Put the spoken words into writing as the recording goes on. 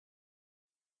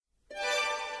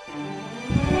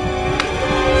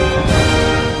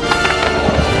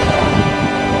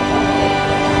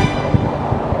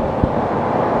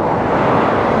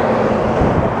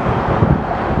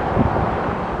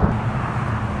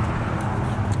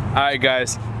Alright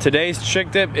guys, today's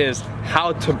trick tip is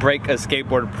how to break a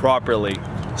skateboard properly.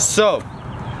 So,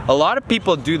 a lot of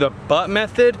people do the butt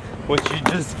method, which you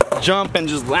just jump and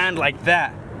just land like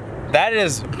that. That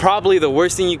is probably the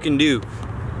worst thing you can do.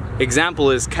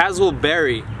 Example is Caswell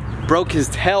Berry broke his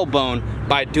tailbone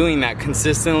by doing that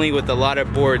consistently with a lot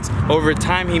of boards. Over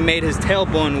time he made his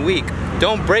tailbone weak.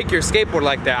 Don't break your skateboard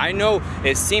like that. I know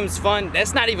it seems fun.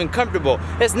 That's not even comfortable.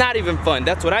 It's not even fun.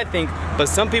 That's what I think. But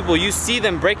some people, you see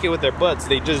them break it with their butts.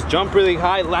 They just jump really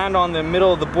high, land on the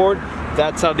middle of the board.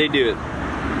 That's how they do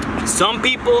it. Some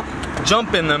people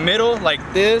jump in the middle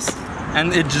like this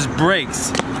and it just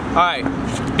breaks. Alright,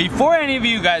 before any of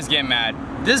you guys get mad,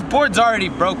 this board's already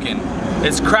broken.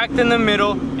 It's cracked in the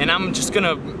middle and I'm just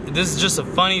gonna, this is just a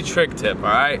funny trick tip,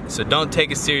 alright? So don't take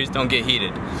it serious, don't get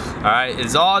heated. Alright,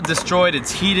 it's all destroyed,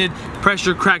 it's heated,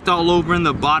 pressure cracked all over in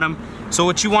the bottom. So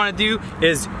what you wanna do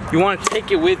is, you wanna take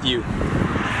it with you.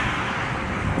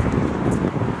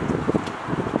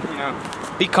 You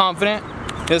know, be confident.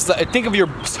 It's like, think of your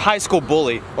high school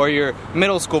bully, or your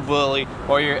middle school bully,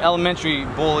 or your elementary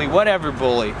bully, whatever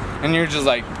bully. And you're just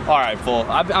like, alright fool,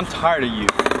 I'm tired of you.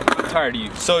 I'm tired of you.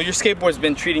 So your skateboard's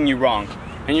been treating you wrong.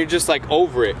 And you're just like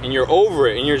over it, and you're over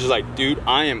it, and you're just like, dude,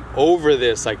 I am over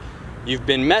this. Like, you've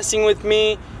been messing with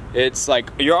me. It's like,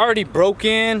 you're already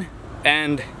broken,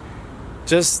 and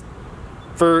just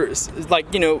for,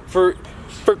 like, you know, for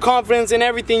confidence and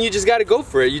everything, you just gotta go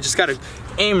for it. You just gotta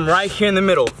aim right here in the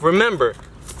middle. Remember,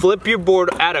 flip your board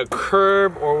at a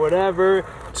curb or whatever.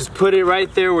 Just put it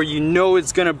right there where you know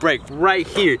it's gonna break, right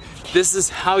here. This is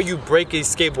how you break a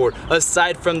skateboard,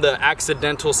 aside from the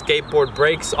accidental skateboard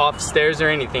breaks off stairs or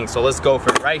anything. So let's go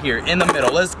for it right here, in the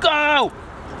middle. Let's go!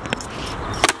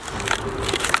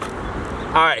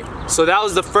 Alright, so that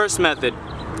was the first method.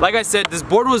 Like I said, this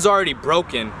board was already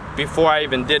broken before I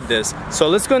even did this. So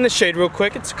let's go in the shade real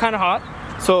quick, it's kinda hot.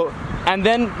 So, and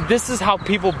then this is how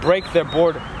people break their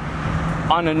board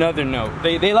on another note.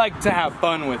 They like to have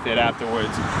fun with it afterwards.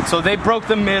 So they broke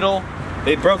the middle.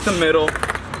 They broke the middle.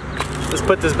 Let's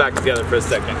put this back together for a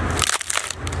second.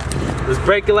 Let's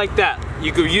break it like that.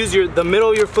 You could use the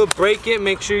middle of your foot, break it,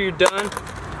 make sure you're done.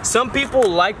 Some people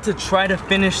like to try to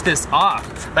finish this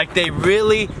off. Like they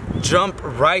really jump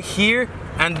right here,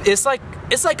 and it's like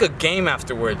a game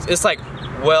afterwards. It's like,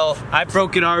 well, I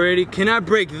broke it already. Can I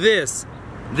break this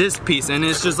piece? And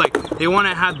it's just like they want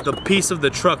to have the piece of the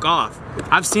truck off.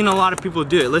 I've seen a lot of people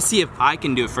do it. Let's see if I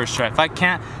can do it first try. If I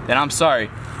can't, then I'm sorry.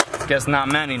 Guess not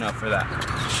man enough for that.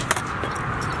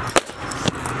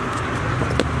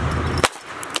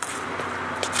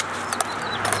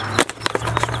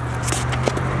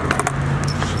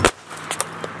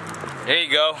 There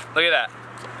you go. Look at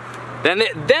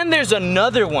that. Then there's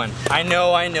another one. I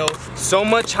know. So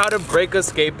much how to break a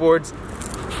skateboard.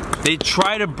 They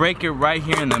try to break it right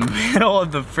here in the middle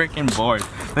of the freaking board.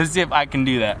 Let's see if I can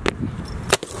do that.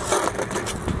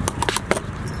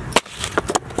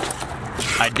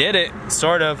 I did it,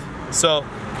 sort of. So,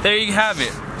 there you have it.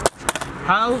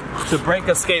 How to break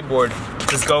a skateboard.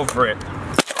 Just go for it.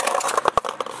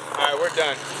 Alright, we're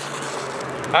done.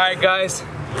 Alright guys,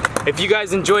 if you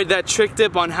guys enjoyed that trick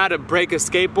tip on how to break a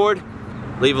skateboard,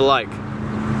 leave a like.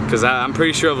 Because I'm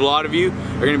pretty sure a lot of you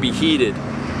are going to be heated.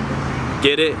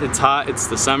 Get it? It's hot. It's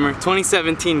the summer.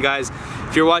 2017, guys.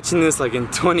 If you're watching this like in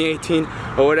 2018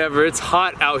 or whatever, it's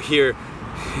hot out here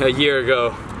a year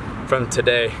ago from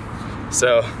today.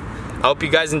 So, I hope you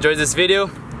guys enjoyed this video.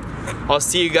 I'll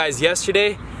see you guys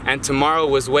yesterday, and tomorrow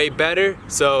was way better.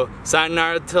 So,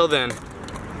 sayonara till then.